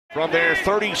From their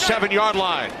 37-yard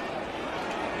line.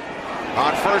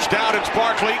 On first down, it's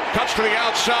Barkley. Cuts to the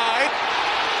outside.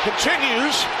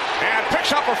 Continues and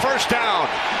picks up a first down.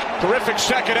 Terrific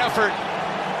second effort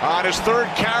on his third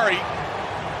carry.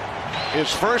 His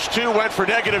first two went for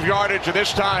negative yardage, and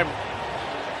this time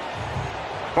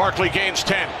Barkley gains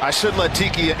 10. I shouldn't let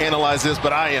Tiki analyze this,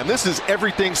 but I am. This is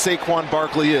everything Saquon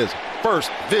Barkley is.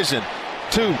 First, vision.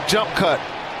 2, jump cut.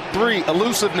 3,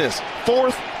 elusiveness.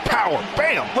 4th, power.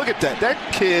 Bam! Look at that. That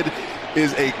kid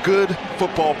is a good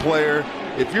football player.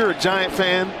 If you're a Giant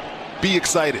fan, be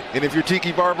excited. And if you're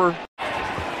Tiki Barber.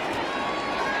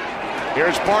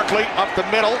 Here's Barkley up the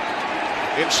middle,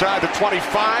 inside the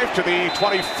 25 to the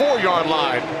 24-yard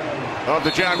line of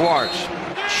the Jaguars.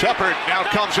 Shepard now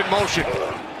comes in motion.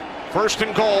 First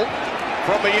and goal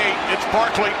from the 8. It's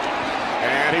Barkley.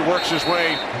 And he works his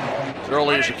way as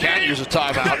early as he can. Use a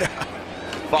timeout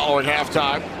following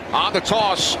halftime. On the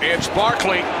toss, it's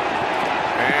Barkley.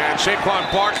 And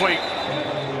Saquon Barkley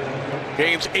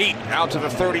gains 8 out to the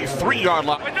 33-yard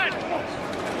line.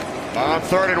 On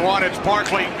 3rd and 1, it's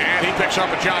Barkley. And he picks up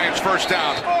a Giants first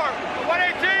down.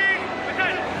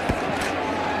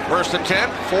 1st and 10,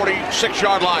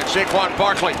 46-yard line. Saquon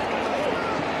Barkley.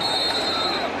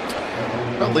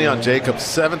 Leon Jacobs,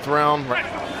 7th round.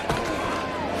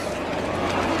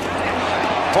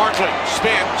 Barkley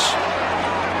spins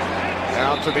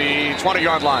down to the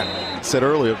 20-yard line. I said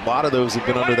earlier, a lot of those have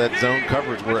been under that zone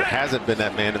coverage where it hasn't been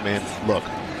that man-to-man look.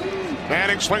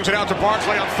 Manning swings it out to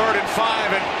Barkley on 3rd and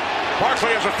 5, and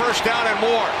Barkley has a first down and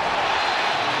more.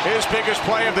 His biggest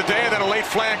play of the day, then a late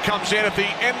flag comes in at the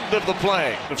end of the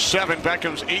play. Of 7,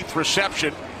 Beckham's 8th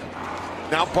reception.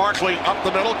 Now Barkley up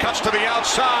the middle, cuts to the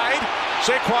outside.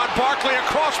 Saquon Barkley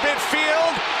across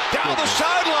midfield, down the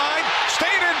sideline,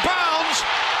 stayed in bounds,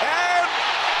 and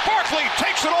Barkley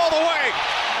takes it all the way.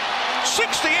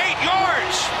 68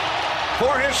 yards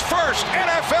for his first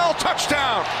NFL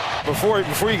touchdown. Before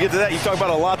you get to that, you talk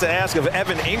about a lot to ask of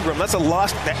Evan Ingram. That's a lot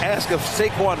to ask of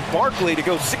Saquon Barkley to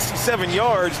go 67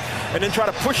 yards and then try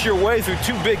to push your way through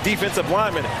 2 big defensive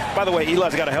linemen. By the way,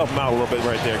 Eli's got to help him out a little bit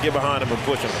right there. Get behind him and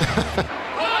push him.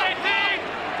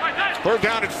 3rd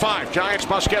down and 5. Giants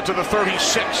must get to the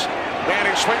 36.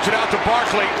 Manning swings it out to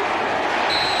Barkley.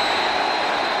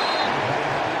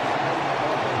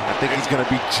 I think he's going to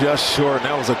be just short, and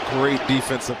that was a great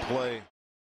defensive play.